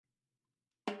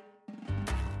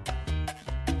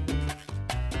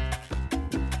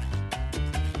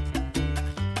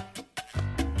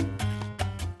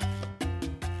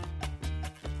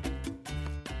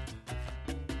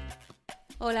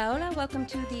Hola, hola. Welcome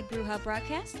to the Bruja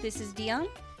broadcast. This is Dion.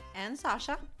 And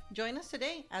Sasha. Join us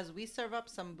today as we serve up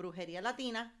some brujeria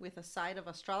latina with a side of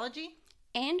astrology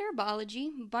and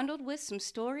herbology bundled with some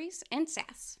stories and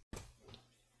sass.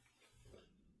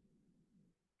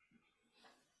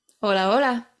 Hola,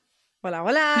 hola. Hola,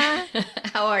 hola.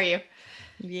 How are you?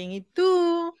 Bien, ¿y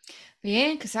tú?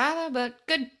 Bien, casada, but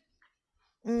good.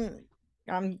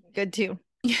 I'm good too.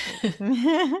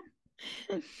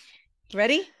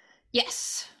 Ready?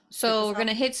 Yes. So we're going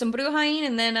to hit some brujain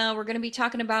and then we're going to be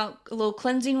talking about a little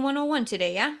cleansing 101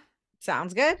 today, yeah?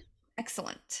 Sounds good.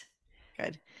 Excellent.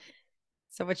 Good.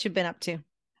 So what you been up to?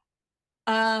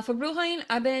 For brujain,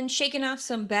 I've been shaking off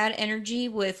some bad energy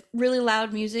with really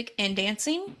loud music and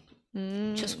dancing.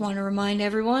 Just want to remind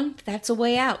everyone that's a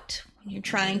way out when you're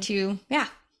trying to,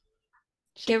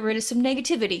 get rid of some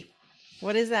negativity.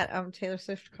 What is that Taylor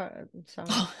Swift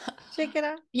song? Shake it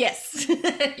off. Yes.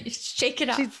 Shake it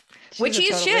off. She's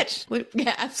Witchy as shit. Witch.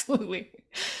 Yeah, absolutely.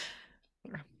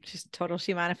 She's total.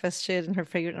 She manifests shit and her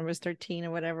favorite number is 13 or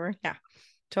whatever. Yeah.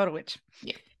 Total witch.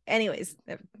 Yeah. Anyways,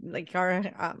 like our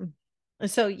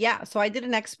so I did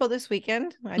an expo this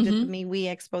weekend. I did the MeWe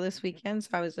expo this weekend.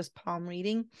 So I was just palm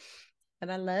reading.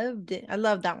 And I loved it. I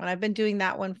love that one. I've been doing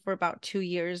that one for about 2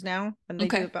 years now. And they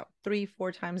do about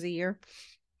 3-4 times a year.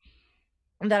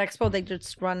 And that expo, they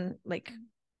just run like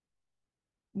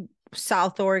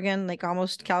South Oregon, like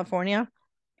almost California.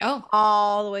 Oh.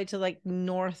 All the way to like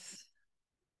North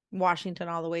Washington,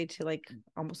 all the way to like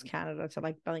almost Canada, to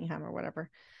like Bellingham or whatever.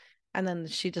 And then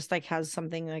she just like has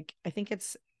something like, I think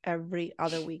it's every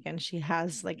other weekend she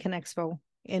has like an expo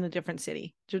in a different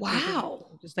city.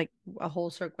 Wow. Just like a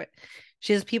whole circuit.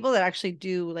 She has people that actually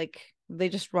do like, they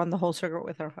just run the whole circuit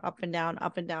with her up and down,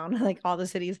 like all the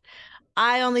cities.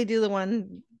 I only do the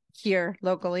one here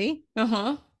locally.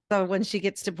 So when she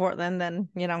gets to Portland, then,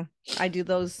 I do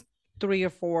those 3 or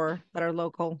 4 that are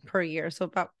local per year. So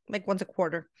about like once a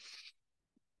quarter.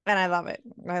 And I love it.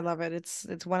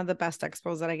 It's one of the best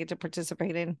expos that I get to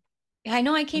participate in. I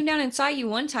know I came down and saw you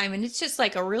one time and it's just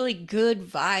like a really good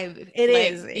vibe. It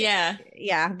is. Yeah.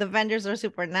 Yeah. The vendors are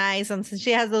super nice. And since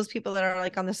she has those people that are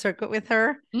like on the circuit with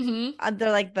her,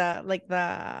 they're like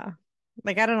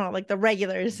I don't know, like the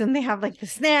regulars, and they have like the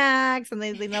snacks and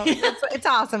they know it's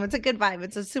awesome. It's a good vibe.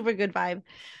 It's a super good vibe.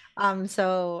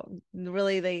 So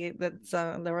really the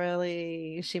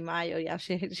really Shimayo. Yeah.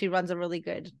 She runs a really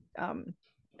good,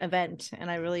 event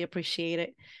and I really appreciate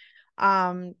it.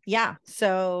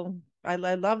 So I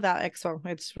love that expo.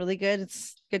 It's really good.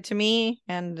 It's good to me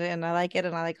and I like it,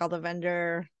 and I like all the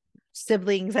vendor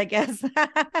siblings, I guess.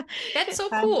 That's so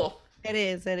cool. It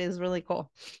is really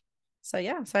cool. So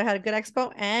so I had a good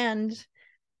expo, and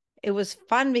it was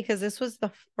fun because this was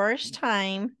the first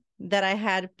time that I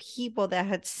had people that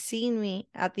had seen me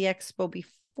at the expo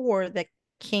before that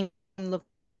came looking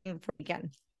for me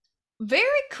again. Very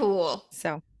cool.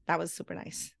 So that was super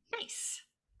nice. Nice.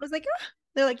 I was like, oh.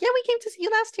 They're like, yeah, we came to see you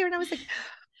last year. And I was like,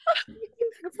 oh, you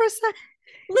came back for first time.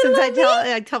 Since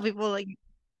I tell people like,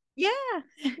 yeah.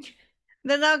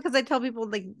 No, because I tell people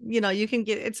like, you can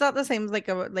get, it's not the same as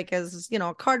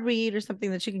a card read or something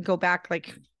that you can go back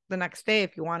like the next day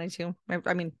if you wanted to.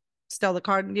 I mean, still the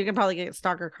card, you can probably get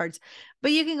stalker cards,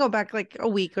 but you can go back like a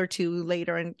week or 2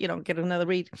 later and, get another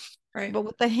read. Right. But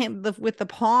with with the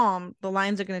palm, the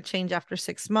lines are going to change after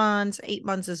 6 months. 8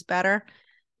 months is better.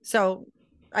 So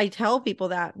I tell people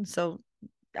that. And so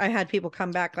I had people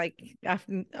come back like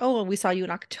after, oh, we saw you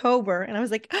in October. And I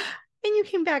was like, and you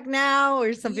came back now?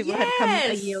 Or some people had come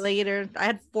a year later. I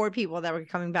had 4 people that were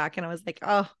coming back, and I was like,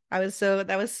 oh, that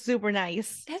was super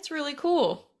nice. That's really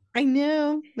cool. I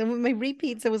know. My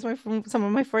repeats, it was some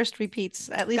of my first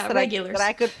repeats, at least regulars. that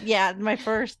I could, my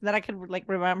first that I could like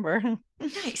remember.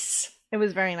 Nice. It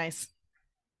was very nice.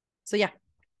 So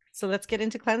so let's get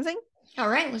into cleansing. All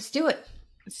right, let's do it.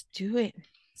 Let's do it.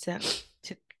 So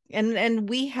and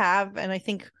we have, and I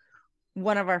think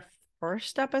one of our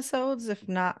first episodes, if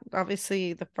not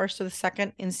obviously the first or the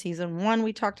second in season 1,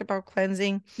 we talked about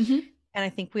cleansing. And I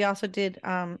think we also did,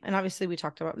 and obviously we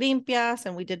talked about limpias,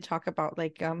 and we did talk about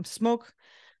like smoke,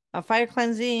 fire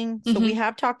cleansing. So we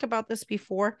have talked about this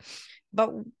before,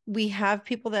 but we have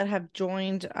people that have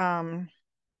joined our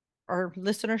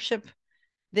listenership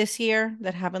this year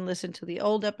that haven't listened to the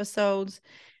old episodes.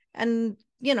 And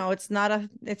it's not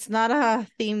a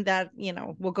theme that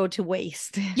will go to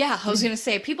waste. Yeah, I was gonna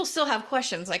say, people still have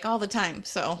questions like all the time.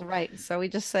 So right. So we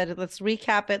just said, let's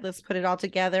recap it. Let's put it all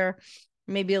together.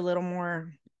 Maybe a little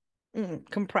more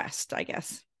compressed, I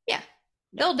guess. Yeah,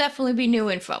 there'll definitely be new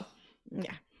info.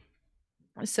 Yeah.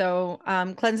 So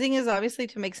cleansing is obviously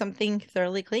to make something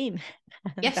thoroughly clean.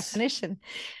 Yes. Definition.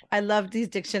 I love these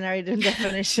dictionary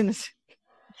definitions.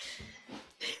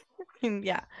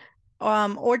 Yeah.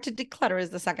 Or to declutter is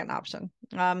the second option.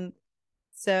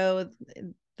 So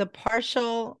the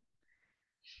partial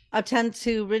attempt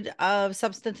to rid of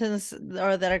substances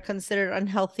or that are considered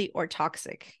unhealthy or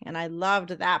toxic. And I loved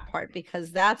that part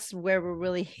because that's where we're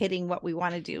really hitting what we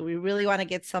want to do. We really want to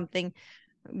get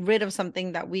rid of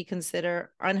something that we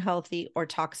consider unhealthy or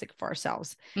toxic for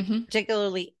ourselves.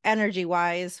 Particularly energy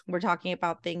wise, we're talking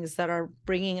about things that are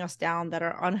bringing us down, that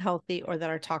are unhealthy or that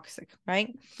are toxic,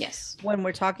 right? Yes. When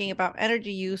we're talking about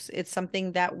energy use, it's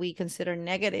something that we consider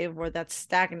negative or that's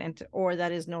stagnant or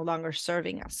that is no longer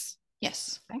serving us.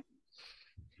 Yes. Okay.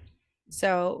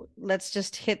 So let's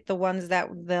just hit the ones that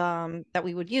that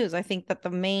we would use. I think that the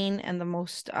main and the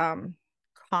most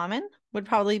common would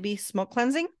probably be smoke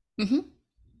cleansing.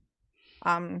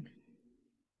 And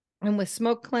with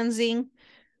smoke cleansing,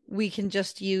 we can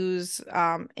just use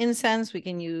incense, we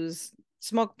can use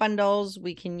smoke bundles,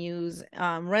 we can use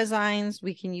resins,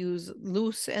 we can use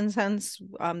loose incense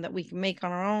that we can make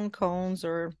on our own, cones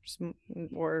or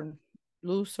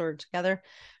loose or together,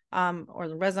 or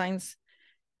the resins.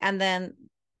 And then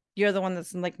you're the one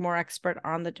that's like more expert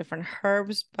on the different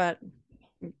herbs, but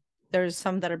there's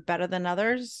some that are better than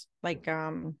others, like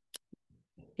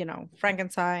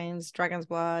frankincense, dragon's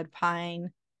blood,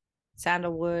 pine,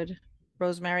 sandalwood,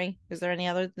 rosemary. Is there any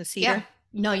other? The cedar? Yeah.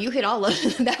 No, you hit all of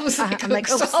them. That was like I'm a like,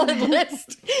 solid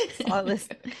list. Solid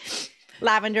list.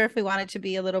 Lavender, if we want it to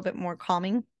be a little bit more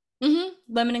calming.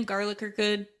 Lemon and garlic are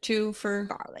good too for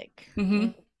garlic.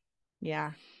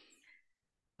 Yeah.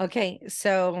 Okay,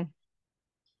 so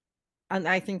and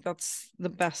I think that's the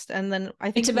best. And then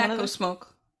I think tobacco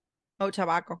smoke. Oh,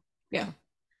 tobacco. Yeah.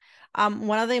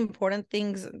 One of the important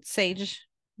things, sage,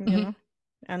 and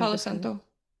Palo Santo.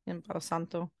 And Palo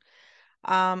Santo.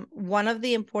 One of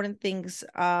the important things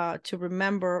to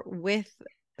remember with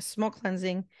smoke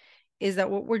cleansing is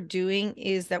that what we're doing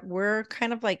is that we're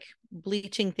kind of like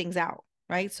bleaching things out,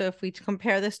 right? So if we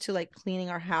compare this to like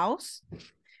cleaning our house,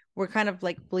 we're kind of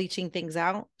like bleaching things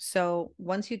out. So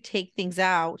once you take things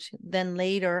out, then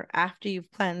later after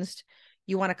you've cleansed,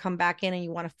 you want to come back in and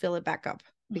you want to fill it back up,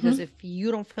 because if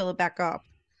you don't fill it back up,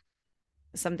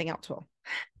 something else will.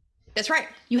 That's right.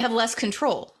 You have less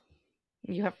control.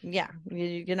 You're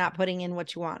not putting in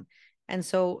what you want. And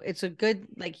so it's a good,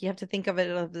 like, you have to think of it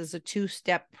as a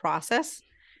two-step process.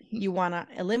 You want to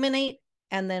eliminate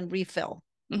and then refill.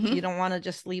 You don't want to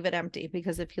just leave it empty,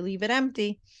 because if you leave it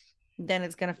empty, then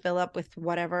it's going to fill up with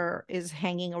whatever is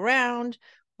hanging around,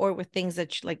 or with things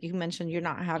that, like you mentioned, you're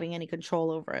not having any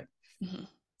control over it.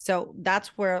 So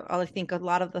that's where I think a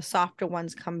lot of the softer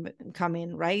ones come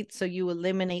in, right? So you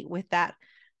eliminate with that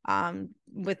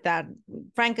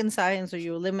frankincense, or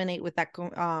you eliminate with that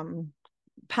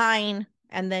pine,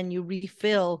 and then you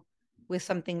refill with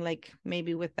something like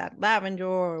maybe with that lavender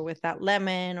or with that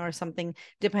lemon or something,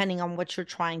 depending on what you're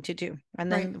trying to do. And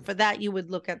then for that, you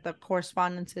would look at the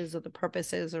correspondences or the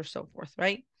purposes or so forth,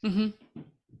 right?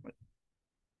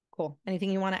 Cool.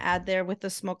 Anything you want to add there with the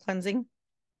smoke cleansing?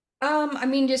 I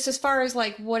mean, just as far as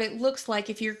like what it looks like,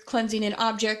 if you're cleansing an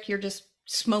object, you're just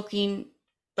smoking,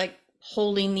 like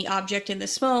holding the object in the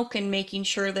smoke and making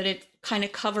sure that it kind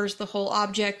of covers the whole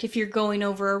object. If you're going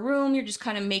over a room, you're just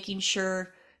kind of making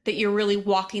sure that you're really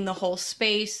walking the whole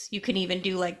space. You can even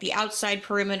do like the outside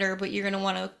perimeter, but you're going to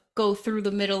want to go through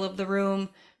the middle of the room.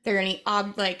 If there are any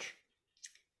if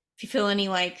you feel any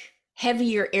like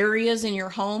heavier areas in your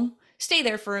home, stay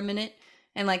there for a minute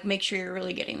and like make sure you're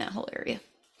really getting that whole area.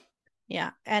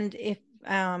 Yeah. And if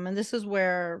and this is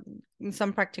where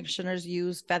some practitioners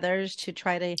use feathers to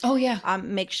try to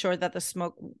make sure that the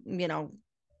smoke,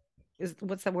 is,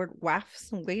 what's that word?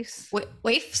 Wafts?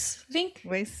 Wafts, I think.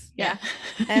 Wafts. Yeah.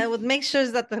 And it would make sure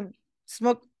that the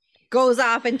smoke goes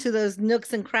off into those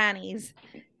nooks and crannies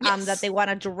that they want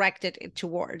to direct it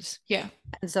towards. Yeah.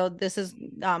 And so this is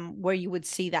where you would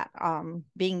see that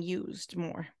being used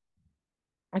more.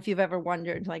 If you've ever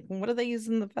wondered, like, what are they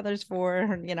using the feathers for?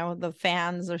 Or, the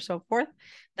fans or so forth.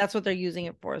 That's what they're using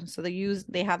it for. So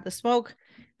they have the smoke,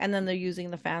 and then they're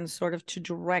using the fans sort of to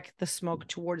direct the smoke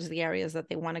towards the areas that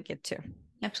they want to get to.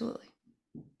 Absolutely.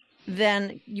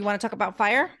 Then you want to talk about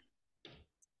fire,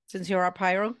 since you're a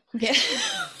pyro? Yeah.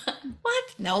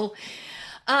 What? No.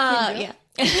 Yeah.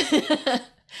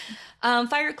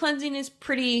 Fire cleansing is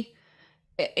pretty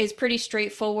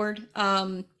straightforward.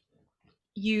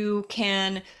 You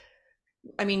can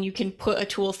put a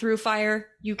tool through fire.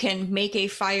 You can make a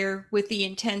fire with the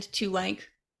intent to like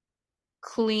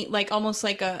clean, like almost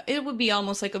like it would be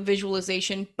almost like a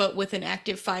visualization, but with an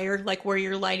active fire, like where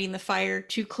you're lighting the fire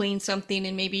to clean something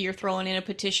and maybe you're throwing in a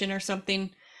petition or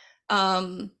something.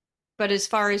 But as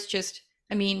far as just,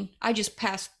 I mean, I just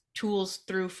pass tools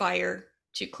through fire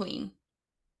to clean.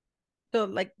 So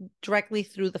like directly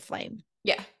through the flame.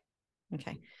 Yeah.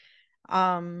 Okay.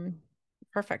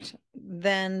 Perfect.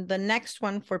 Then the next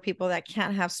one for people that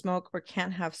can't have smoke or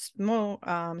can't have smoke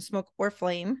or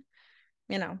flame,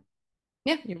 you know.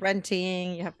 Yeah. You're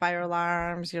renting, you have fire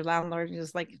alarms, your landlord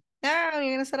is like, no,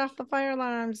 you're gonna set off the fire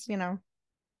alarms, you know.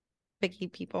 Picky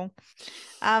people.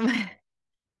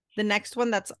 The next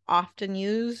one that's often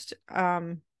used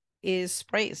is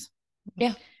sprays.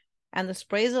 Yeah. And the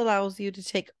sprays allows you to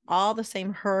take all the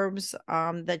same herbs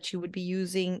that you would be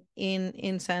using in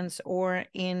incense or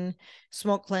in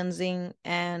smoke cleansing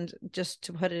and just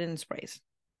to put it in sprays.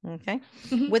 Okay.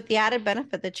 Mhm. With the added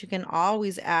benefit that you can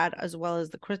always add as well as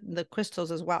the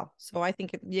crystals as well. So I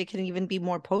think it can even be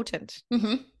more potent.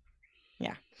 Mm-hmm.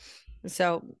 Yeah.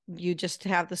 So you just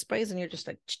have the sprays and you're just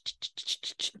like,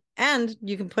 and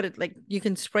you can put it like, you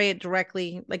can spray it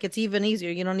directly. Like it's even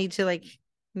easier. You don't need to like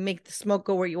make the smoke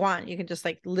go where you want. You can just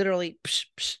like literally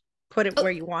put it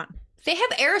where you want. They have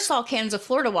aerosol cans of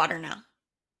Florida water now.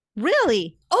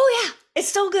 Really? Oh yeah, it's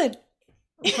so good.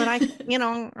 But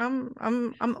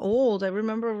I'm old. I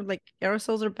remember like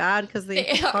aerosols are bad because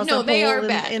they cause a they hole are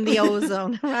bad in the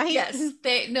ozone, right? Yes,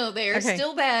 they are Okay.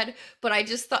 still bad. But I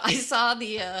just thought I saw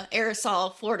the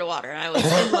aerosol Florida water and I was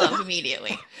in love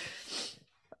immediately.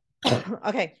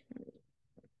 Okay.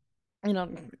 You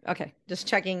know, okay, just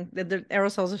checking. The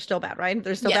aerosols are still bad, right?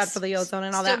 They're still bad Yes, for the ozone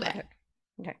and all still that. bad.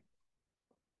 Okay.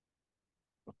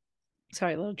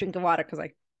 Sorry, a little drink of water because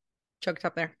I choked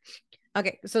up there.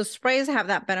 Okay, so sprays have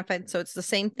that benefit. So it's the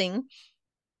same thing.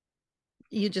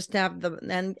 You just have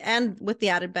the and with the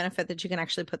added benefit that you can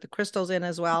actually put the crystals in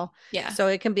as well. Yeah. So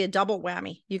it can be a double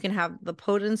whammy. You can have the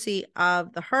potency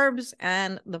of the herbs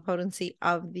and the potency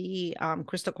of the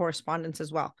crystal correspondence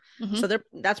as well. Mhm. So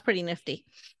that's pretty nifty.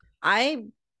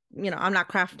 I'm not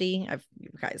crafty. You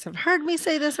guys have heard me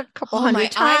say this a couple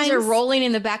hundred times. My eyes are rolling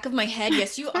in the back of my head.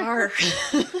 Yes, you are.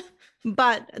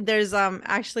 But there's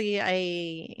actually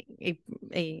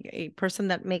a person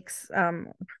that makes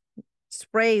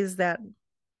sprays that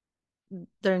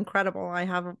they're incredible. I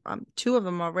have 2 of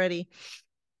them already,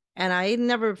 and I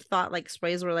never thought like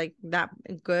sprays were like that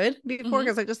good before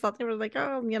because I just thought they were like,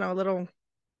 oh, a little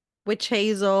witch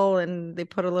hazel, and they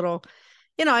put a little,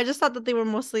 I just thought that they were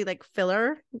mostly like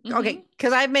filler. Okay,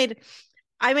 because I made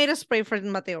a spray for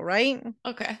Mateo, right?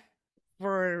 Okay.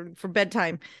 For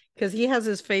bedtime, because he has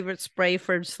his favorite spray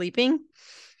for sleeping.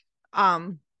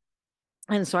 And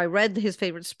so I read his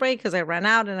favorite spray because I ran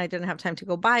out and I didn't have time to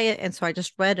go buy it. And so I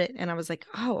just read it and I was like,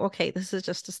 oh, okay, this is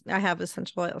just, I have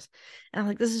essential oils. And I'm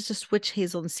like, this is just witch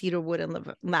hazel and cedarwood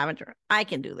and lavender. I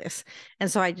can do this.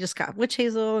 And so I just got witch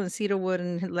hazel and cedarwood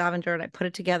and lavender and I put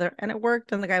it together and it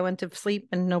worked. And the guy went to sleep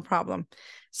and no problem.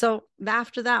 So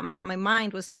after that, my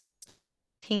mind was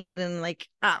and like,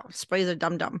 oh, sprays are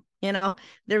dumb.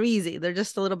 They're easy. They're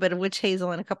just a little bit of witch hazel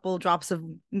and a couple of drops of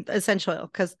essential oil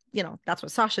because that's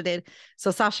what Sasha did. So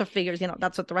Sasha figures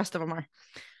that's what the rest of them are.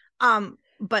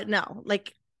 But no,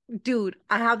 like, dude,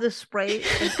 I have this spray,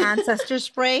 an ancestor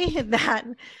spray that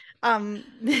can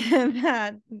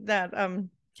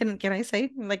I say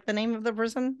like the name of the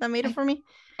person that made it for me?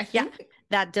 Yeah,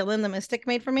 that Dylan the Mystic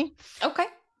made for me. Okay.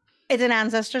 It's an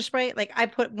ancestor spray. Like I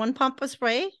put 1 pump of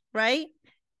spray, right?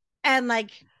 And like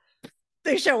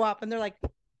they show up and they're like,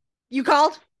 you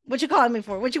called? What you calling me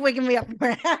for? What you waking me up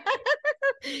for?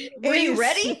 Were you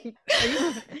ready?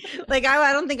 Like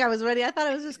I don't think I was ready. I thought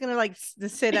I was just gonna like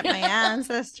sit at my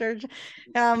ancestor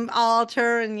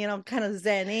altar and kind of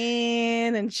zen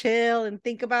in and chill and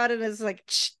think about it. It's like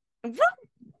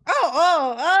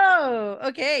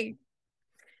okay.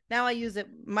 Now I use it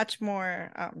much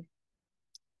more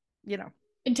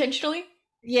Intentionally?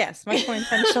 Yes, much more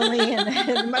intentionally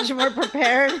and much more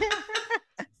prepared.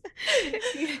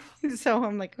 So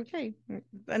I'm like, okay,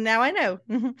 and now I know.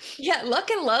 Yeah, luck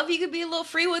and love you could be a little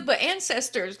free with, but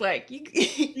ancestors, like you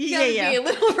gotta Yeah. be a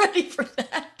little ready for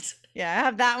that. Yeah, I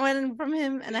have that one from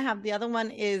him, and I have the other one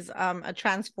is a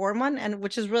transform one, and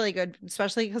which is really good,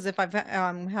 especially because if I've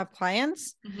have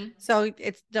clients, so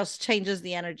it just changes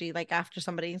the energy like after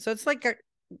somebody. So it's like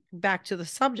back to the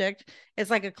subject, it's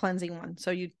like a cleansing one.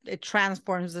 So it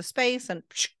transforms the space and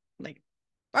like,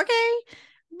 okay,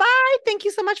 bye. Thank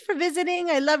you so much for visiting.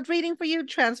 I loved reading for you.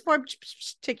 Transform,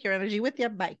 take your energy with you.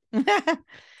 Bye. Very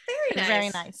nice. Very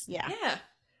nice. Yeah. Yeah.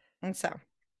 And so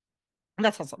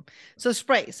that's awesome. So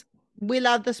sprays. We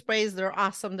love the sprays. They're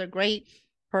awesome. They're great.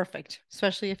 Perfect,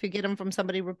 especially if you get them from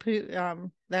somebody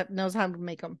that knows how to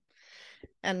make them,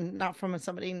 and not from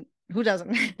somebody who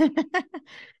doesn't.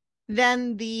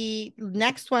 Then the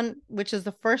next one, which is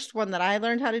the first one that I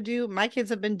learned how to do, my kids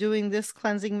have been doing this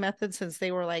cleansing method since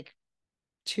they were like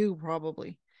 2,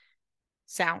 probably.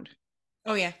 Sound.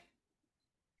 Oh yeah.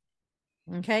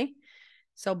 Okay.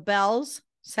 So bells,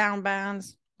 sound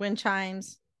bands, wind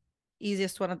chimes,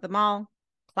 easiest one of them all,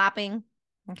 clapping.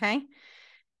 Okay.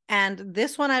 And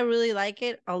this one, I really like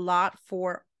it a lot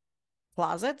for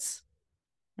closets.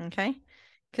 Okay.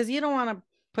 Because you don't want to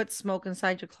put smoke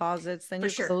inside your closets. Then For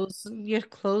sure. your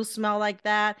clothes smell like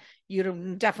that. You're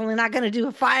definitely not going to do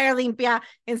a fire limpia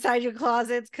inside your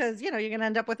closets because, you're going to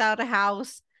end up without a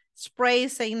house. Spray,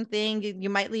 same thing. You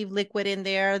might leave liquid in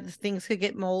there. The things could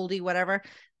get moldy, whatever.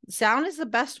 Sound is the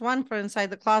best one for inside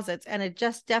the closets. And it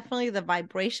just definitely, the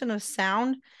vibration of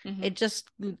sound, it just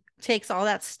takes all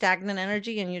that stagnant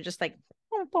energy and you're just like,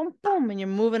 boom, boom, boom, and you're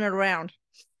moving it around.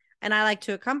 And I like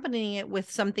to accompany it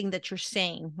with something that you're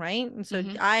saying, right? And so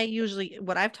I usually,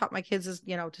 what I've taught my kids is,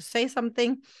 to say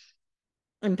something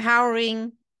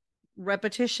empowering,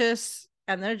 repetitious,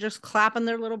 and they're just clapping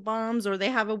their little bums, or they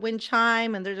have a wind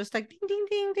chime and they're just like ding, ding,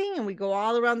 ding, ding. And we go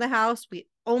all around the house. We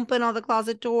open all the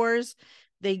closet doors.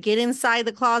 They get inside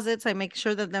the closets. I make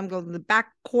sure that them go in the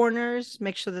back corners,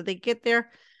 make sure that they get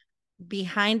there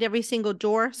behind every single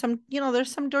door. Some,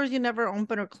 there's some doors you never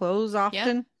open or close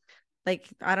often. Yeah. Like,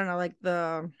 I don't know, like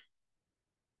the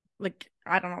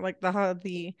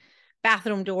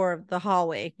bathroom door of the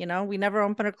hallway, we never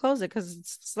open or close it because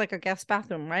it's like a guest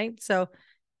bathroom, right? So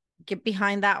get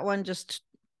behind that one, just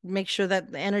make sure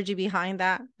that the energy behind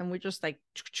that, and we're just like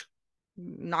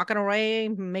knocking away,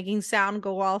 making sound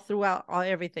go all throughout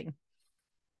everything.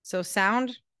 So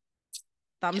sound,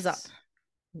 thumbs up.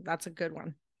 That's a good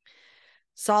one.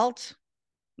 Salt.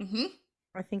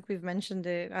 I think we've mentioned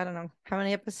it. I don't know. How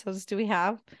many episodes do we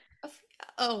have?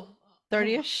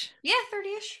 30-ish? Yeah,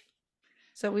 30-ish.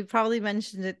 So we've probably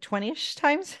mentioned it 20-ish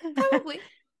times. Probably.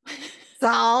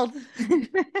 Salt.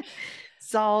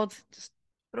 Salt. Just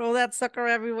throw that sucker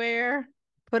everywhere.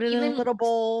 Put it in little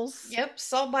bowls. Yep.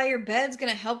 Salt by your bed's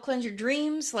going to help cleanse your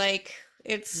dreams. Like,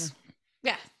 it's,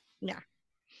 yeah.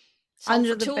 Salt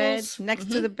under the bed, next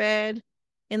to the bed,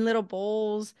 in little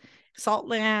bowls, salt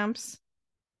lamps.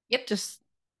 Yep. Just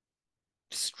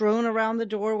strewn around the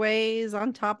doorways,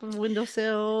 on top of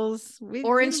windowsills.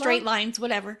 Or in straight lines,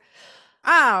 whatever.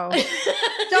 Oh,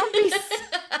 don't be.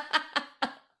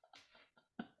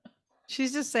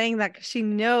 She's just saying that because she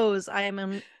knows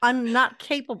I'm not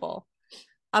capable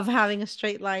of having a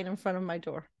straight line in front of my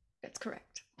door. That's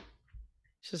correct.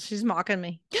 She's mocking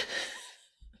me.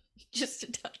 Just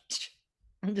a touch.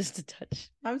 Just a touch.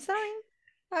 I'm sorry.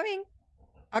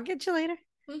 I'll get you later.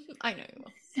 I know you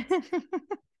will.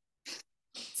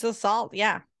 So salt,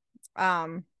 yeah.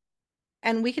 And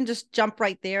we can just jump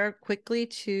right there quickly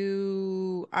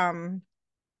to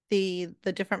the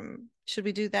different. Should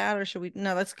we do that, or should we?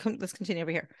 No, let's continue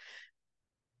over here.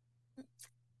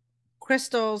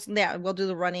 Crystals, yeah, we'll do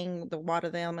the running, the water,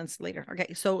 the elements later.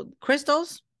 Okay, so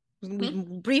crystals. We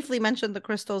briefly mentioned the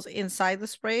crystals inside the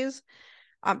sprays.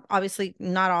 Obviously,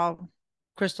 not all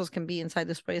crystals can be inside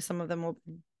the sprays. Some of them will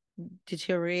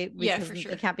deteriorate because for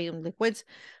sure. They can't be in liquids,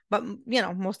 but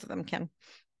most of them can.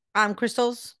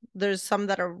 Crystals, there's some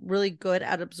that are really good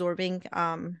at absorbing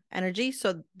energy,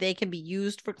 so they can be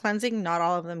used for cleansing. Not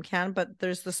all of them can, but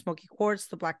there's the smoky quartz,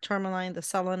 the black tourmaline, the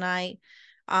selenite,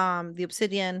 the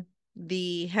obsidian,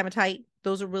 the hematite.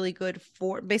 Those are really good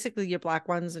for basically your black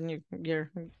ones, and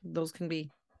your those can be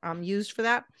used for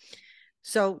that.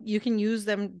 So you can use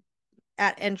them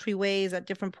at entryways at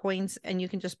different points, and you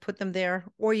can just put them there,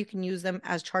 or you can use them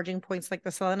as charging points like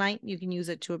the selenite. You can use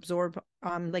it to absorb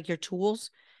like your tools.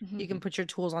 You can put your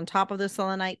tools on top of the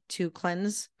selenite to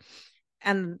cleanse,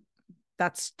 and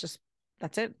that's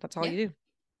it. That's all you do.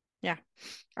 Yeah.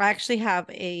 I actually have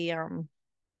a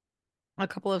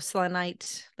couple of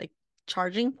selenite like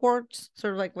charging ports,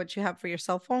 sort of like what you have for your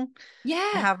cell phone.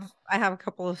 Yeah. I have a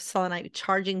couple of selenite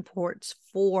charging ports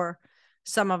for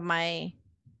some of my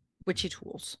witchy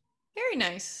tools. Very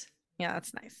nice. Yeah,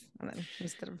 that's nice. And then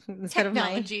instead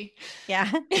technology.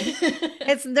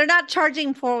 They're not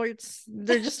charging ports.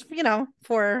 They're just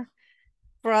for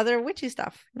other witchy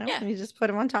stuff. Yeah. You just put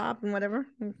them on top and whatever.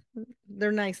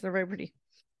 They're nice. They're very pretty.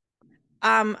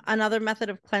 Another method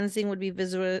of cleansing would be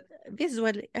visualization.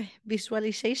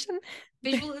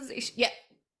 Visualization. Yeah.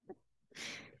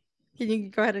 Can you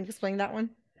go ahead and explain that one?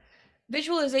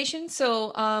 Visualization.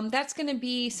 So that's going to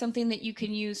be something that you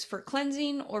can use for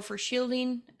cleansing or for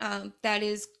shielding. That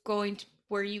is going to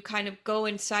where you kind of go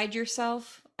inside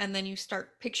yourself and then you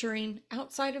start picturing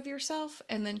outside of yourself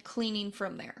and then cleaning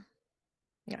from there.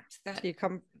 Yeah. So you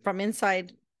come from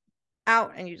inside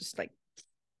out and you just like,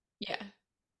 yeah.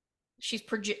 She's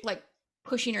like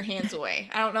pushing her hands away.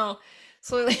 I don't know.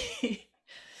 So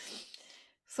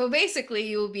so basically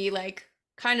you will be like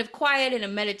kind of quiet in a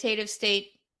meditative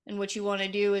state, and what you want to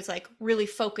do is like really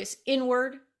focus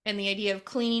inward, and the idea of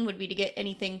cleaning would be to get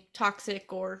anything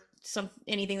toxic or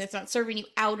anything that's not serving you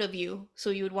out of you. So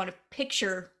you would want to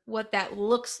picture what that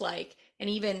looks like, and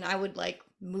even I would like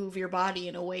move your body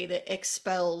in a way that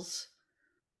expels.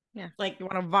 Yeah. Like you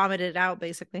want to vomit it out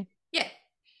basically. Yeah.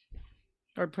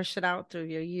 Or push it out through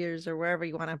your ears or wherever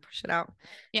you want to push it out.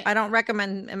 Yeah. I don't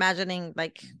recommend imagining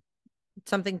like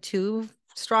something too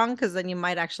strong, because then you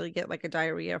might actually get like a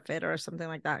diarrhea fit or something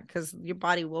like that, because your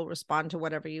body will respond to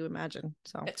whatever you imagine.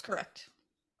 So that's correct.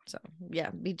 So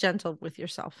yeah, be gentle with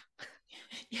yourself.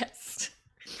 Yes.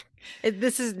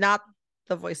 This is not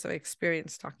the voice of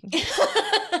experience talking.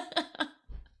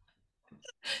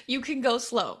 You can go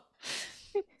slow.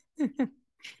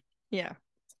 Yeah.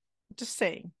 Just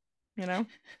saying,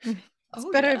 it's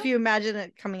Oh, better yeah? if you imagine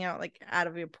it coming out like out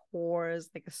of your pores,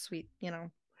 like a sweet,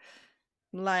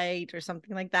 light or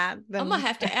something like that. I'm gonna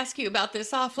have to ask you about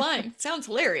this offline. Sounds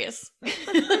hilarious.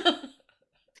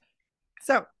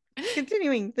 So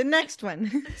continuing, the next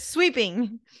one,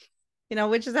 sweeping,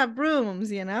 witches have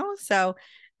brooms, so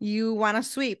you want to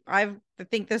sweep. I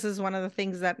think this is one of the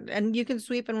things that, and you can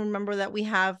sweep and remember that we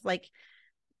have like,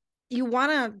 you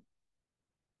want to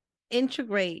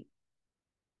integrate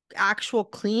actual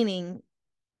cleaning,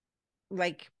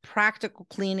 like practical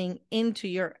cleaning, into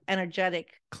your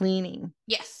energetic cleaning.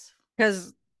 Yes.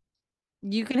 Because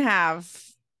you can have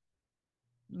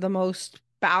the most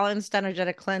balanced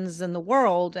energetic cleanse in the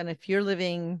world, and if you're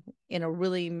living in a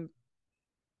really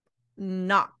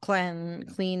not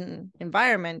clean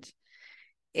environment,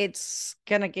 it's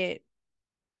gonna get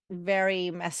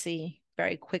very messy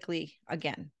very quickly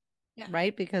again. Yeah.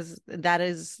 Right? Because that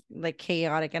is like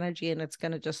chaotic energy, and it's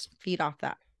gonna just feed off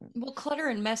that. Well, clutter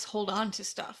and mess hold on to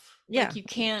stuff. Yeah. Like you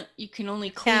can only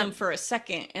clean them for a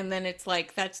second, and then it's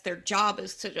like that's their job,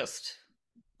 is to just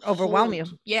overwhelm you.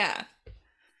 Yeah.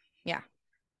 Yeah.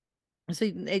 So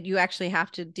you actually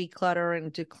have to declutter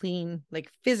and to clean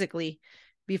like physically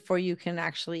before you can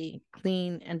actually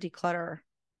clean and declutter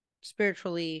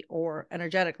spiritually or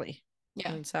energetically.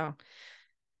 Yeah.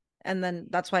 And then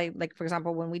that's why, like, for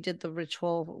example, when we did the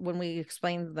ritual, when we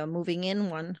explained the moving in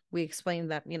one, we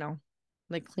explained that,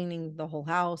 like cleaning the whole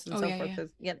house and so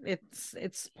forth. Yeah,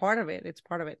 it's part of it. It's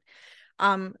part of it.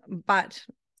 But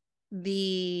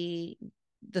there's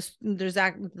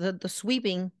the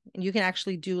sweeping, and you can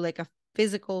actually do like a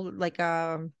physical, like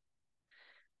a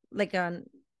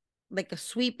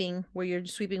sweeping where you're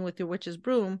sweeping with your witch's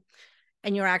broom,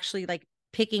 and you're actually like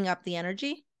picking up the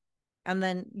energy, and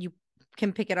then you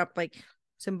can pick it up like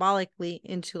symbolically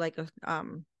into like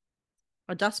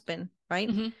a dustbin, right?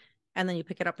 Mm-hmm. And then you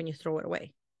pick it up and you throw it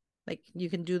away. Like you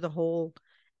can do the whole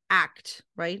act,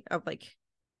 right, of like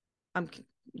I'm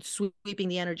sweeping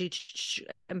the energy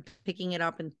and picking it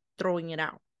up and throwing it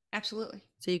out. Absolutely.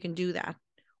 So you can do that,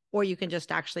 or you can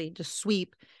just actually just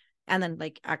sweep and then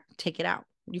like take it out.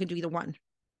 You can do either one.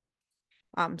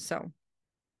 So,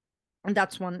 and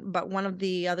that's one. But one of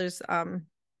the others,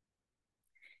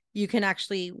 you can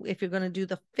actually, if you're going to do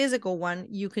the physical one,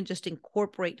 you can just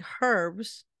incorporate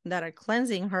herbs that are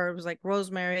cleansing herbs like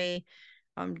rosemary,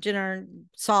 ginger,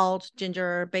 salt,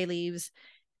 ginger, bay leaves,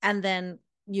 and then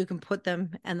you can put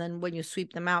them, and then when you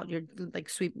sweep them out, you're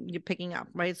picking up,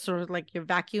 right? Sort of like your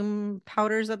vacuum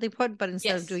powders that they put, but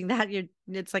instead of doing that,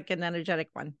 it's like an energetic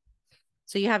one.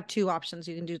 So you have two options.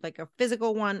 You can do like a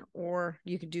physical one, or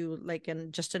you could do like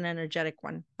just an energetic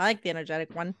one. I like the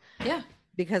energetic one. Yeah.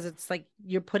 Because it's like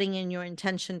you're putting in your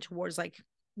intention towards like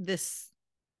this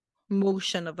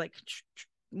motion of like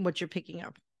what you're picking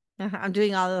up. I'm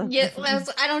doing all the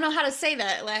I don't know how to say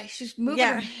that. Like she's moving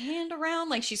her hand around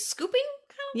like she's scooping.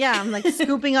 Yeah, I'm like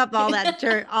scooping up all that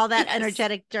dirt, all that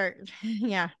energetic dirt.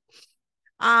 Yeah.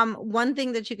 One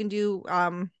thing that you can do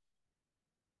on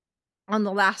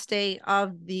the last day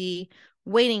of the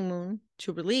waning moon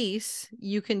to release,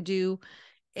 you can do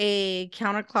a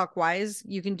counterclockwise.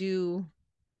 You can do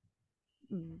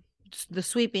the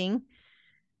sweeping,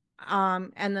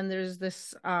 and then there's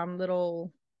this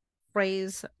little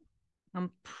phrase,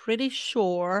 I'm pretty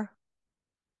sure,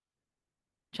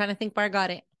 I'm trying to think where I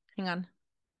got it, hang on,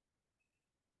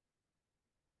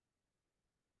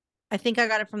 I think I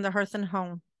got it from the Hearth and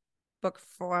Home book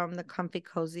from the Comfy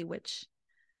Cozy Witch,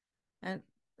 and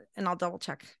I'll double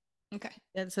check. Okay.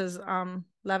 It says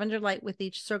lavender light with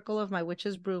each circle of my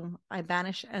witch's broom, I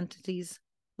banish entities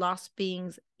lost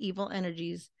beings, evil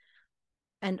energies,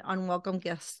 and unwelcome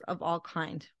guests of all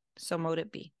kind. So mote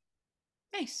it be.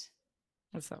 Nice.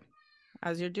 And so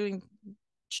as you're doing,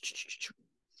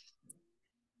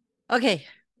 okay,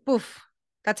 poof,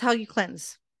 that's how you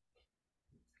cleanse.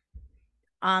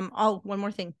 Oh, one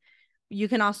more thing. You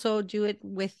can also do it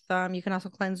with you can also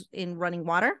cleanse in running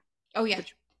water. Oh yeah.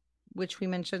 Which we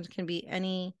mentioned can be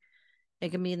it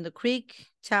can be in the creek,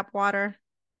 tap water,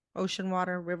 ocean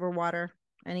water, river water,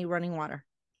 any running water.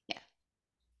 Yeah.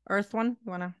 Earth one,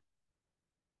 you wanna?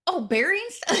 Oh, burying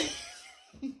stuff.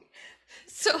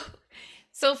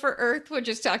 So for earth, we're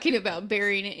just talking about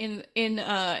burying it in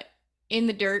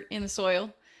the dirt, in the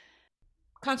soil,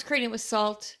 consecrating it with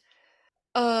salt.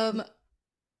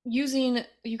 Using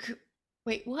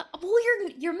wait, what? Well,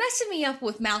 you're messing me up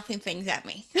with mouthing things at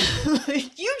me.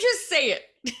 You just say it.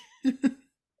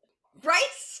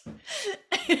 Rice.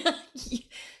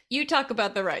 You talk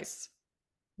about the rice.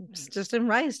 It's just in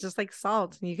rice, just like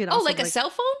salt. You can Oh, also like a cell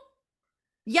phone?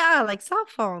 Yeah, like cell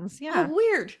phones. Yeah. Oh,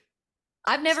 weird.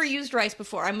 I've never used rice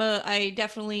before. I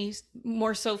definitely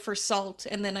more so for salt,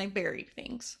 and then I buried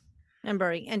things. And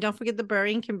burying. And don't forget the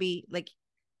burying can be like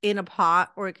in a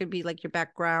pot, or it could be like your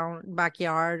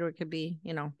backyard, or it could be,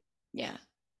 Yeah.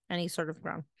 any sort of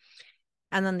ground.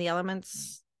 And then the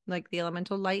elements, like the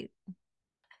elemental light.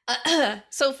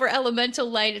 So for elemental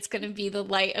light, it's going to be the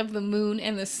light of the moon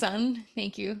and the sun.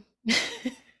 Thank you.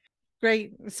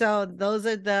 Great. So those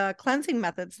are the cleansing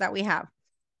methods that we have.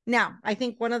 Now, I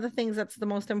think one of the things that's the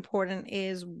most important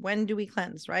is, when do we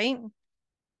cleanse, right?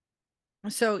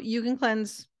 So you can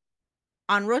cleanse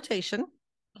on rotation,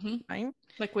 right?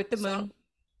 Like with the moon.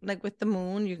 Like with the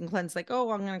moon, you can cleanse like,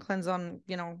 oh, I'm going to cleanse on,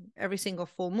 every single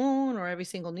full moon or every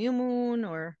single new moon,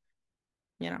 or,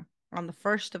 on the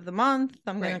first of the month,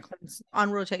 I'm going to cleanse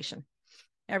on rotation.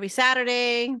 Every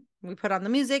Saturday, we put on the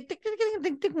music tick, tick, tick,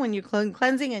 tick, tick, when you're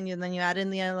cleansing, and then you add in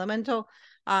the elemental,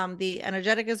 the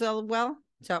energetic as well.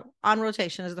 So on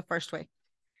rotation is the first way.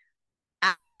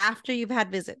 After you've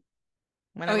had visit,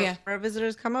 whenever our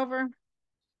visitors come over,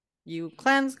 you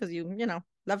cleanse because you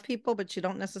love people, but you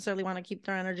don't necessarily want to keep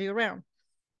their energy around.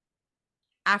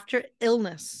 After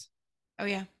illness,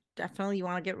 definitely you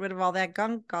want to get rid of all that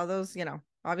gunk, all those,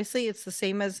 obviously it's the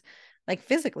same as like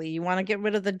physically, you want to get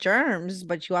rid of the germs,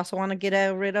 but you also want to get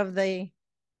rid of the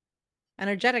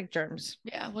energetic germs.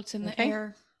 Yeah, what's in the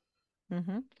air.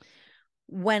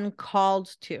 When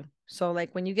called to. So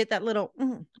like when you get that little,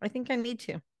 I think I need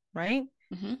to, right?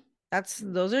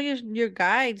 Those are your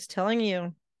guides telling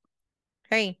you,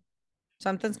 hey,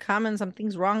 something's coming,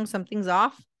 something's wrong, something's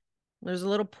off. There's a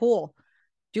little pull.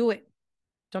 Do it.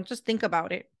 Don't just think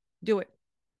about it. Do it.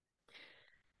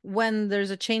 When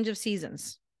there's a change of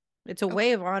seasons, it's a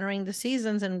way of honoring the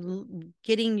seasons and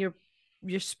getting your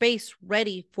space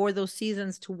ready for those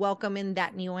seasons to welcome in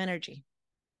that new energy.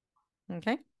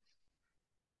 Okay.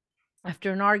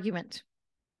 After an argument,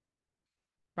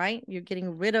 right? You're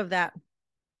getting rid of that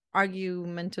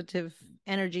argumentative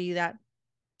energy, that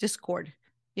discord.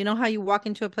 You know how you walk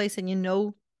into a place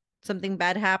and something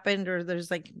bad happened, or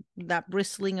there's like that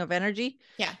bristling of energy?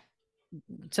 Yeah.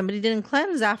 Somebody didn't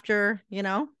cleanse after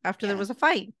there was a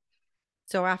fight.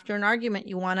 So after an argument,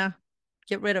 you want to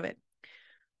get rid of it.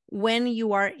 When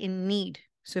you are in need.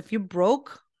 So if you're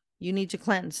broke, you need to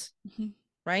cleanse,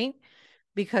 right?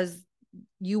 Because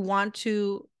you want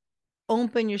to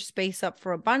open your space up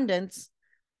for abundance.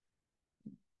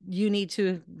 You need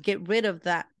to get rid of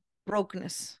that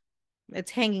brokenness.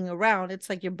 It's hanging around. It's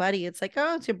like your buddy. It's like,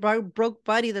 oh, it's your broke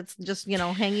buddy that's just,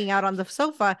 hanging out on the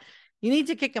sofa. You need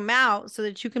to kick him out so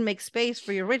that you can make space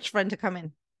for your rich friend to come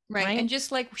in. Right. And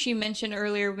just like she mentioned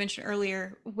earlier,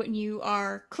 when you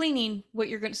are cleaning, what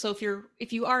you're going to, so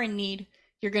if you are in need,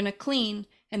 you're going to clean,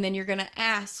 and then you're going to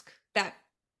ask that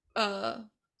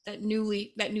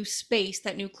new space,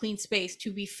 that new clean space,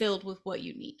 to be filled with what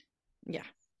you need. Yeah.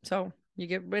 So you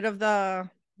get rid of the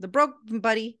broke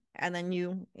buddy, and then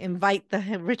you invite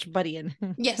the rich buddy in.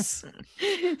 Yes.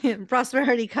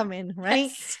 Prosperity come in,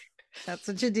 right? Yes. That's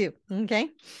what you do. Okay.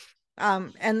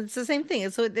 And it's the same thing.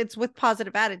 So it's with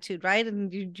positive attitude, right?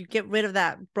 And you get rid of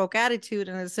that broke attitude,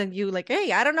 and it's you like,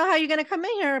 hey, I don't know how you're gonna come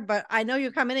in here, but I know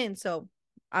you're coming in, so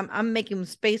I'm making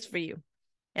space for you,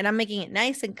 and I'm making it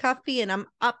nice and comfy, and I'm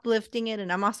uplifting it,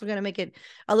 and I'm also gonna make it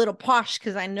a little posh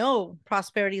because I know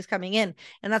prosperity is coming in,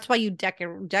 and that's why you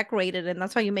decorate it, and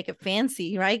that's why you make it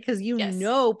fancy, right? Because you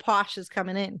know posh is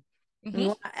coming in. And you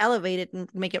want to elevate it and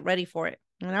make it ready for it,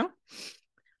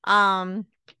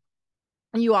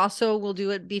 You also will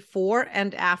do it before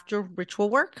and after ritual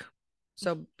work.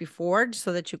 So before,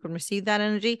 so that you can receive that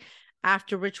energy.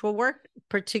 After ritual work,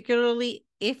 particularly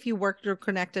if you worked or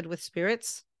connected with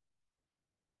spirits,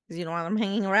 because you don't want them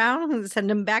hanging around and send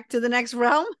them back to the next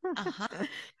realm. Uh-huh.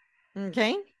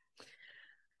 Okay.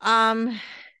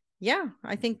 Yeah,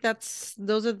 I think those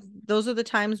are the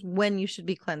times when you should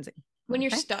be cleansing. When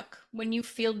you're Okay? stuck, when you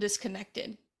feel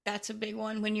disconnected, that's a big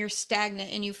one. When you're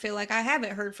stagnant and you feel like I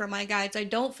haven't heard from my guides, I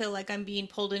don't feel like I'm being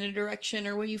pulled in a direction,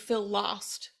 or when you feel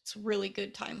lost, it's a really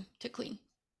good time to clean.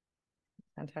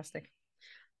 Fantastic.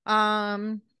 Yeah,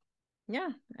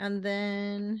 and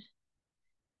then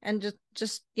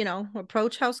just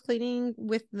approach house cleaning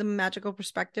with the magical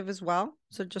perspective as well.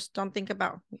 So just don't think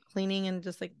about cleaning and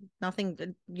just like nothing.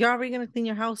 You're already going to clean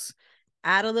your house.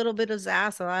 Add a little bit of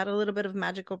zazz, or add a little bit of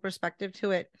magical perspective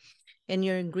to it in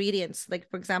your ingredients. Like,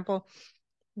 for example,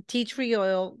 tea tree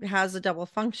oil has a double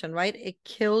function, right? It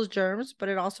kills germs, but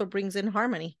it also brings in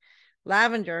harmony.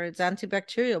 Lavender, it's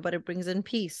antibacterial, but it brings in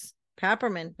peace.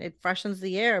 Peppermint, it freshens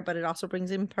the air, but it also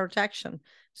brings in protection.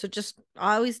 So just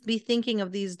always be thinking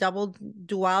of these double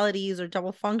dualities or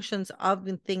double functions of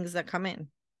the things that come in,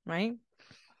 right?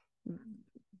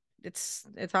 It's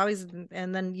always,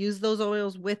 and then use those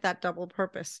oils with that double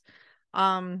purpose.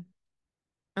 And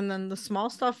then the small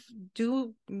stuff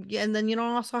and then you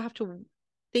don't also have to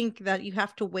think that you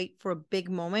have to wait for a big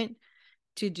moment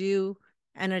to do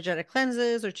energetic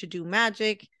cleanses or to do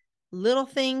magic. Little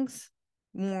things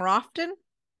more often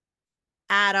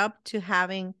add up to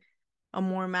having a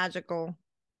more magical,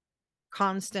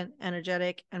 constant,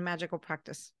 energetic, and magical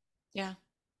practice. Yeah.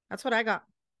 That's what I got.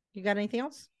 You got anything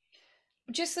else?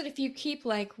 Just that if you keep,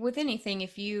 like, with anything,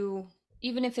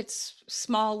 even if it's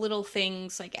small little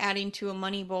things like adding to a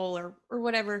money bowl or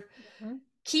whatever,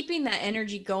 keeping that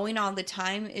energy going all the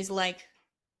time is like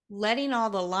letting all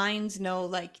the lines know,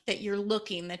 like, that you're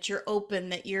looking, that you're open,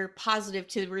 that you're positive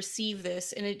to receive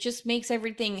this, and it just makes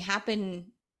everything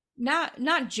happen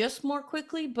not just more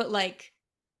quickly, but like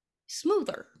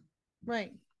smoother.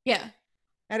 Right. Yeah.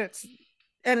 And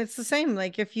it's the same.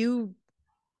 Like, if you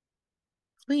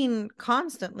clean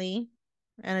constantly,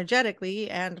 energetically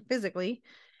and physically,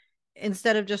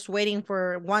 instead of just waiting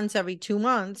for once every 2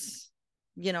 months,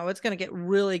 it's going to get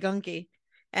really gunky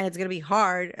and it's going to be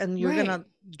hard, and you're Right. going to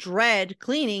dread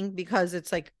cleaning because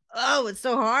it's like, oh, it's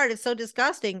so hard, it's so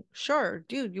disgusting. Sure,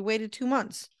 dude, you waited 2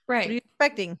 months. Right. What are you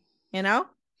expecting?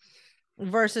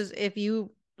 Versus if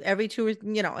you every two,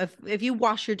 if you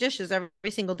wash your dishes every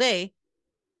single day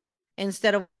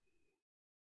instead of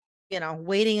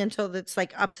waiting until it's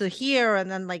like up to here, and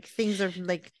then like things are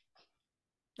like,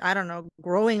 I don't know,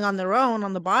 growing on their own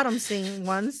on the bottom seeing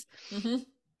ones.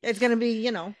 It's going to be,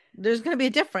 there's going to be a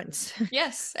difference.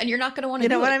 Yes. And you're not going to want to You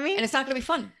know do what it, I mean? and it's not going to be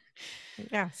fun.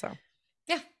 Yeah. So,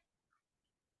 Yeah.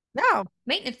 no,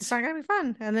 Maintenance. it's not going to be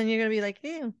fun. And then you're going to be like,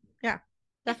 ew. Yeah,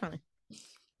 definitely.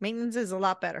 Maintenance is a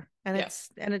lot better. And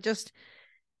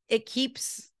it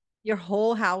keeps your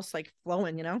whole house like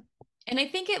flowing, And I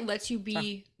think it lets you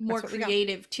be more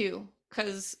creative too,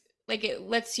 because like it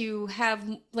lets you have,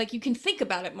 like, you can think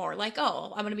about it more, like,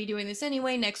 oh, I'm going to be doing this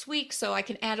anyway next week, so I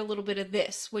can add a little bit of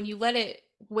this. When you let it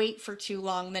wait for too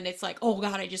long, then it's like, oh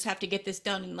God, I just have to get this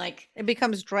done. And like, it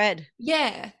becomes dread.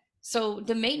 Yeah. So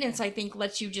the maintenance, I think,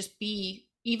 lets you just be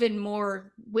even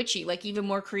more witchy, like even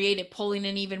more creative, pulling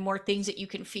in even more things that you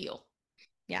can feel.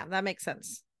 Yeah, that makes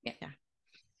sense. Yeah.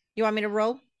 You want me to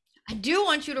roll? I do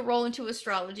want you to roll into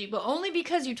astrology, but only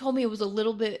because you told me it was a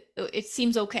little bit, it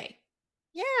seems okay.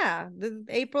 Yeah,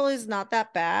 April is not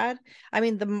that bad. I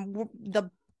mean,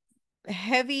 the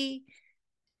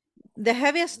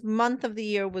heaviest month of the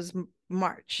year was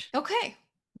March. Okay.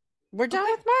 We're done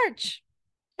with March.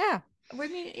 Yeah. I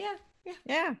mean,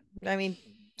 Yeah. I mean,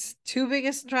 2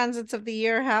 biggest transits of the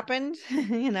year happened.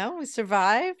 We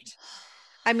survived.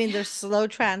 I mean, they're slow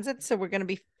transits, so we're going to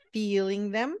be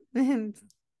feeling them. And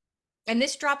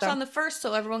this drops on the 1st,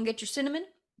 so everyone get your cinnamon.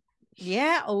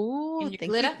 Yeah. Oh, and your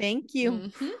glitter. Thank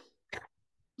you.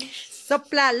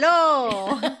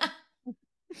 Soplalo.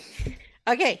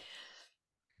 Okay.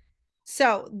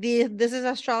 So this is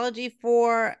astrology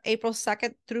for April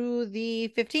 2nd through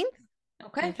the 15th.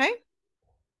 Okay.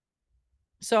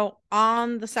 So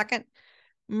on the 2nd,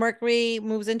 Mercury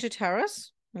moves into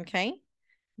Taurus. Okay.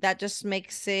 That just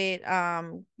makes it,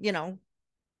 a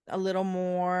little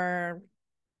more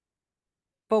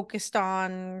focused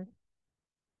on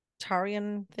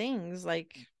Taurian things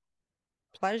like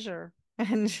pleasure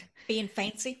and being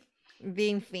fancy.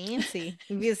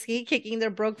 Basically kicking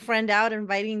their broke friend out,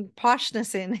 inviting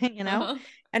poshness in,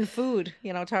 and food.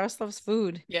 Taurus loves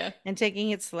food. Yeah. And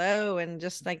taking it slow and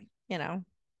just like,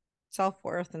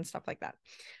 self-worth and stuff like that.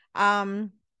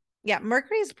 Yeah,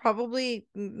 Mercury is probably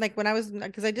like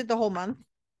because I did the whole month.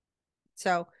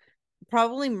 So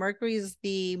probably Mercury is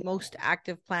the most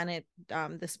active planet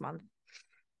this month.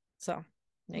 So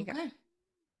there you go. Okay.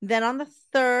 Then on the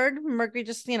 3rd, Mercury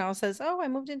just, says, oh, I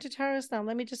moved into Taurus now.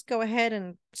 Let me just go ahead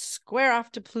and square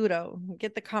off to Pluto and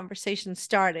get the conversation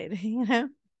started,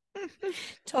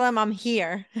 Tell them I'm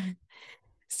here.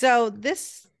 So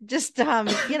this just,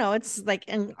 it's like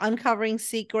uncovering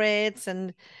secrets,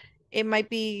 and it might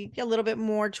be a little bit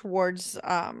more towards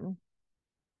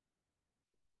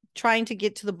trying to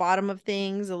get to the bottom of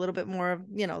things, a little bit more of,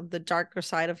 the darker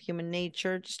side of human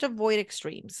nature. Just avoid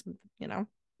extremes,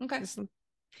 Okay. Just,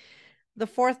 the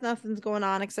 4th, nothing's going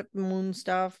on except moon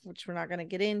stuff, which we're not going to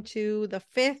get into. The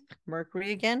 5th,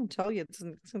 Mercury again, tell you it's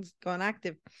going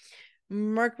active.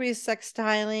 Mercury is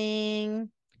sextiling.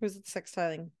 Who's it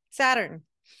sextiling? Saturn.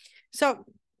 So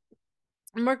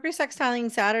Mercury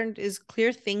sextiling Saturn is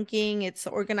clear thinking. It's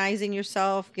organizing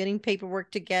yourself, getting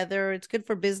paperwork together. It's good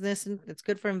for business, and it's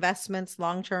good for investments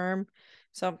long term.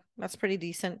 So that's pretty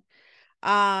decent.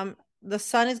 The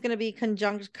sun is going to be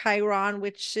conjunct Chiron,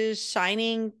 which is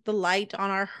shining the light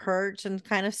on our hurt and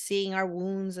kind of seeing our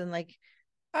wounds and like,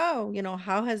 oh,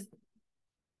 how has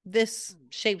this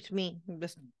shaped me?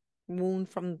 This wound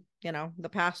from, the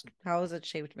past, how has it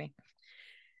shaped me?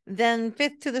 Then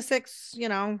 5th to the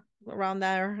 6th, around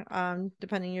there,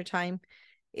 depending on your time,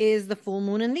 is the full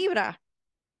moon in Libra.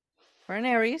 For an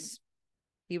Aries,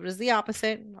 Libra is the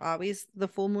opposite. Always the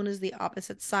full moon is the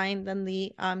opposite sign than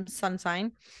the sun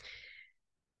sign.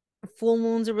 Full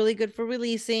moons are really good for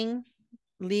releasing.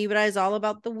 Libra is all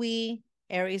about the we.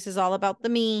 Aries is all about the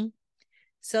me.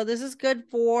 So this is good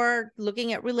for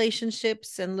looking at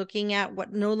relationships and looking at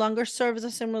what no longer serves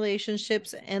us in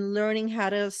relationships and learning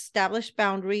how to establish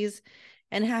boundaries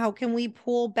and how can we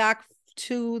pull back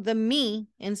to the me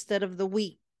instead of the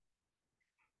we.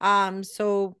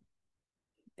 So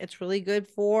it's really good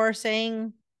for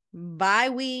saying bye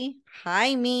we,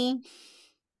 hi me.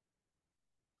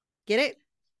 Get it?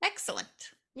 Excellent.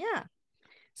 Yeah.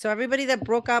 So everybody that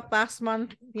broke up last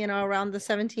month, around the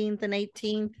 17th and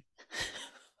 18th,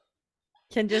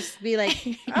 can just be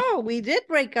like, oh, we did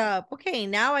break up. Okay,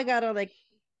 now I gotta like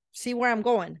see where I'm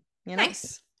going,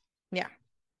 Nice. Yeah.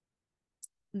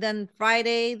 Then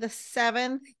Friday the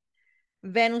 7th,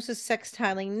 Venus is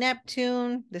sextiling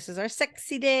Neptune. This is our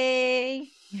sexy day.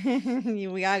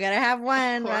 We all gotta have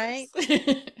one, right?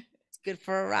 It's good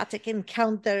for erotic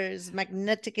encounters,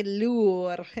 magnetic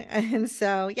allure. And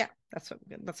so yeah, that's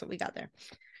what we got there.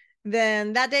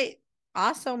 Then that day,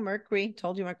 also Mercury,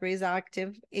 told you Mercury is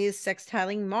active, is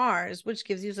sextiling Mars, which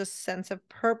gives you a sense of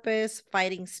purpose,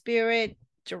 fighting spirit,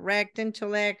 direct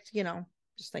intellect,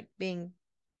 just like being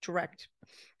direct.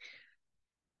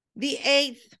 The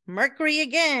 8th, Mercury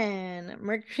again.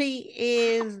 Mercury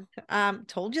is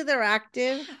told you they're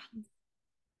active.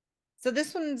 So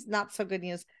this one's not so good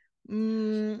news.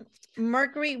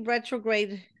 Mercury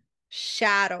retrograde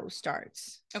shadow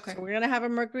starts. Okay. So we're going to have a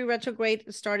Mercury retrograde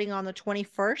starting on the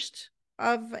 21st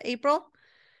of April.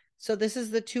 So this is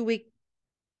the 2-week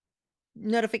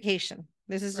notification.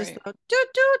 This is just Right.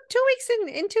 2 weeks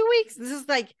in 2 weeks. This is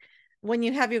like when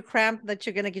you have your cramp that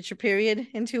you're going to get your period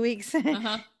in 2 weeks.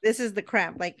 Uh-huh. This is the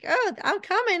cramp. Like, oh, I'm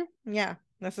coming. Yeah,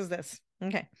 this is this.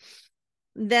 Okay.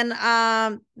 Then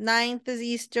 9th is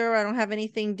Easter. I don't have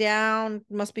anything down.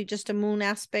 Must be just a moon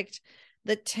aspect.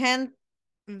 The 10th,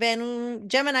 Venus,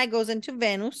 Gemini goes into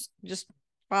Venus, just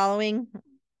following.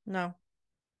 No.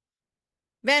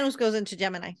 Venus goes into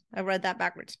Gemini. I read that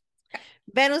backwards.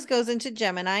 Venus goes into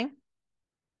Gemini.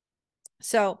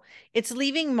 So it's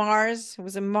leaving Mars. It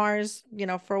was in Mars,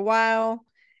 for a while.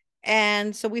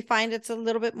 And so we find it's a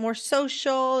little bit more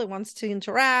social. It wants to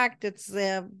interact. It's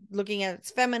looking at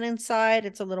its feminine side.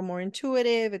 It's a little more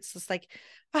intuitive. It's just like,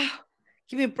 oh,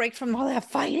 give me a break from all that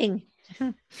fighting.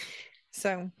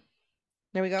 So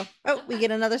there we go. Oh, we get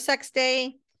another sex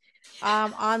day.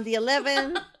 On the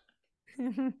 11th,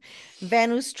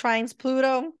 Venus trines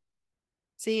Pluto.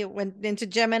 See, it went into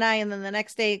Gemini, and then the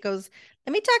next day it goes,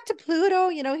 let me talk to Pluto.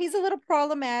 He's a little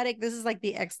problematic. This is like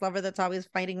the ex-lover that's always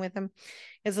fighting with him.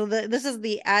 And so this is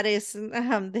the Addis,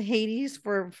 the Hades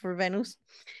for Venus.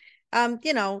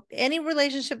 Any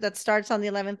relationship that starts on the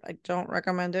 11th, I don't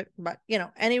recommend it, but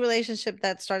any relationship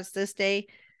that starts this day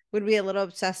would be a little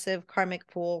obsessive, karmic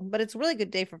pool, but it's a really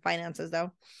good day for finances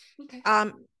though. Okay.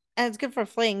 And it's good for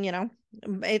fling,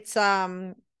 it's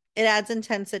it adds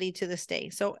intensity to this day.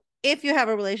 So if you have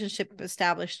a relationship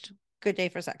established, good day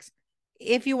for sex.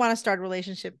 If you want to start a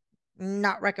relationship,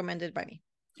 not recommended by me.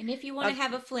 And if you want to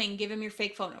have a fling, give him your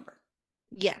fake phone number.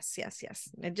 Yes.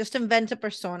 And just invent a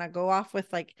persona. Go off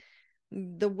with like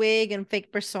the wig and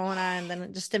fake persona, and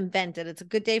then just invent it. It's a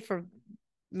good day for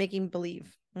making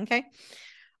believe. Okay.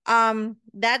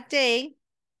 That day,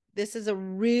 this is a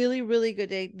really, really good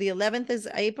day. The 11th is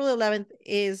April 11th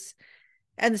is,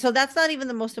 and so that's not even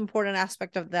the most important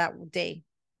aspect of that day.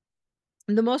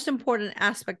 The most important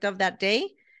aspect of that day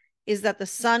is that the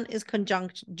sun is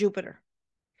conjunct Jupiter.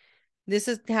 This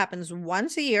happens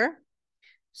once a year.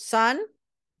 Sun,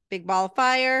 big ball of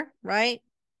fire, right?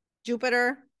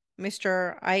 Jupiter,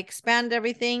 Mr. I expand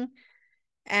everything.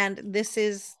 And this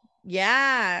is,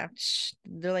 they're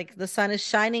like the sun is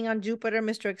shining on Jupiter,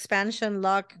 Mr. Expansion,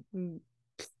 luck,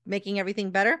 making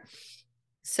everything better.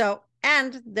 So,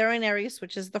 and they're in Aries,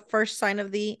 which is the first sign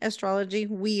of the astrology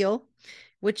wheel,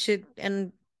 which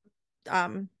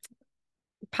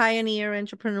pioneer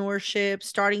entrepreneurship,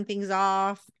 starting things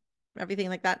off, everything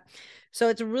like that. So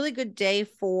it's a really good day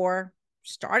for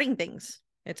starting things.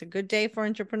 It's a good day for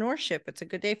entrepreneurship. It's a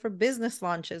good day for business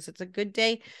launches. It's a good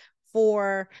day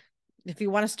for if you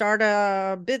want to start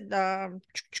a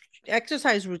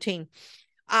exercise routine.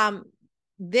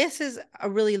 This is a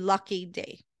really lucky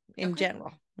day in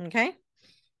general. Okay.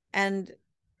 And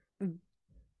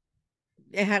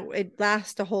it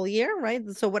lasts a whole year, right?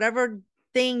 So whatever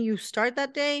thing you start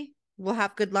that day will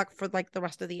have good luck for like the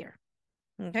rest of the year.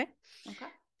 Okay.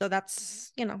 So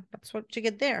that's what you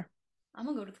get there. I'm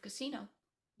gonna go to the casino.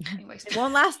 Anyways, it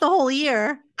won't last the whole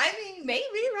year. I mean, maybe,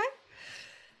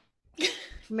 right?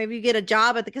 Maybe you get a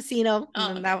job at the casino,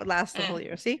 and then that would last the whole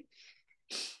year. See?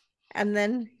 And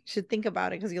then you should think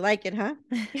about it because you like it, huh?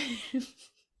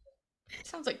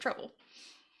 Sounds like trouble.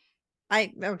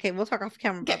 Okay, we'll talk off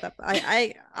camera about that.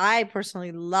 I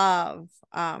personally love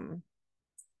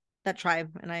that tribe,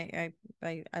 and I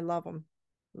love them.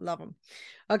 Love them.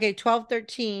 Okay, 12,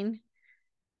 13,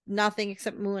 nothing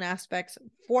except moon aspects.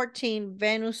 14,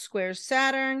 Venus squares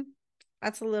Saturn.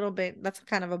 That's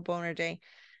kind of a boner day.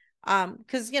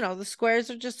 Because the squares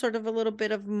are just sort of a little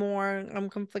bit of more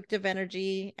conflictive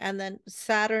energy, and then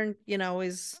Saturn,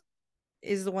 is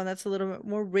the one that's a little bit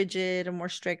more rigid and more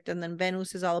strict, and then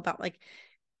Venus is all about like,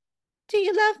 do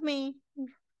you love me?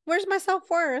 Where's my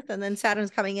self-worth? And then Saturn's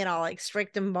coming in all like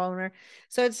strict and boner.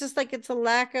 So it's just like it's a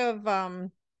lack of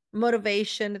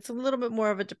motivation. It's a little bit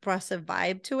more of a depressive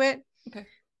vibe to it. Okay.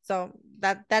 So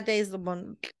that day is the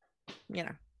one,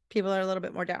 people are a little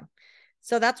bit more down.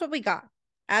 So that's what we got.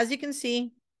 As you can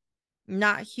see,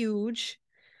 not huge.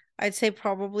 I'd say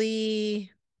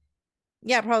probably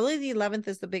the 11th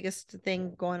is the biggest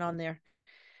thing going on there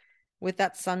with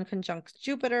that sun conjunct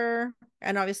Jupiter,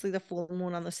 and obviously the full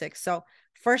moon on the 6th. So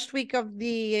first week of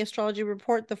the astrology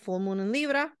report, the full moon in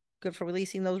Libra, good for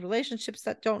releasing those relationships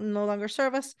that no longer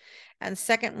serve us. And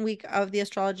second week of the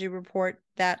astrology report,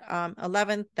 that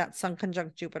 11th, that sun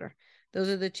conjunct Jupiter. Those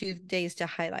are the 2 days to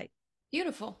highlight.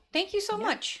 Beautiful. Thank you so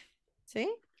much.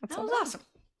 See? That was awesome.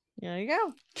 There you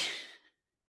go.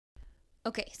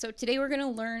 Okay, so today we're going to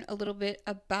learn a little bit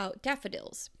about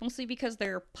daffodils, mostly because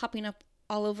they're popping up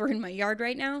all over in my yard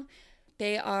right now.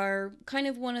 They are kind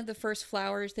of one of the first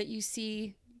flowers that you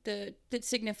see that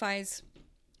signifies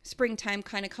springtime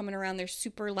kind of coming around. They're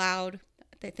super loud.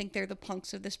 I think they're the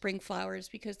punks of the spring flowers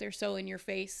because they're so in your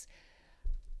face.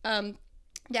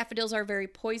 Daffodils are very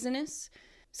poisonous,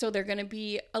 so they're going to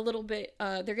be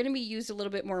used a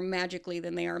little bit more magically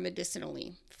than they are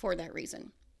medicinally for that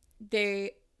reason.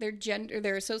 They're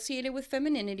associated with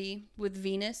femininity, with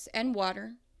Venus and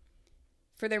water.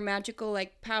 For their magical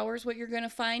powers, what you're going to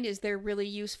find is they're really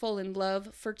useful in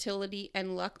love, fertility,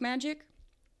 and luck magic.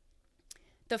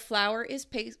 The flower is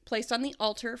placed on the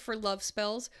altar for love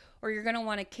spells, or you're going to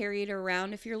want to carry it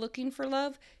around if you're looking for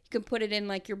love. You can put it in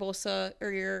your bolsa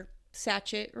or your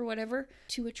sachet or whatever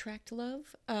to attract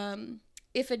love.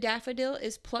 If a daffodil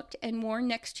is plucked and worn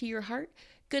next to your heart,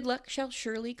 good luck shall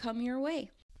surely come your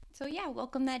way. So yeah,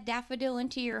 welcome that daffodil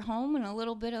into your home and a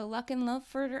little bit of luck and love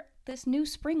for this new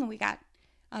spring we got.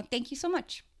 Thank you so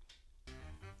much.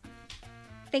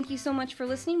 Thank you so much for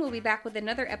listening. We'll be back with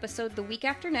another episode the week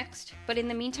after next. But in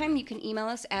the meantime, you can email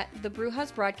us at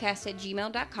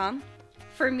thebrujasbroadcast@gmail.com.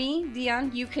 For me,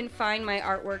 Dion, you can find my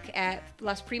artwork at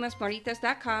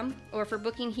lasprimasmaritas.com, or for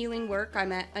booking healing work,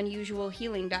 I'm at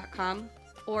unusualhealing.com,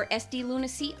 or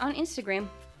sdlunacy on Instagram.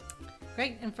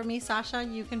 Great. And for me, Sasha,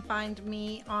 you can find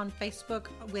me on Facebook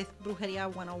with Brujeria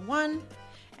 101.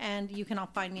 And you can all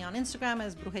find me on Instagram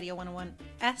as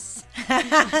Brujeria101S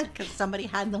because somebody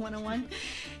had the 101.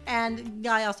 And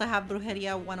I also have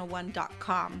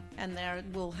Brujeria101.com. And there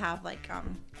we'll have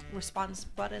response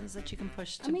buttons that you can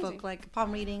push to book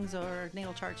palm readings or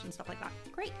natal charts and stuff like that.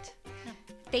 Great. Yeah.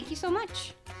 Thank you so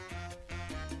much.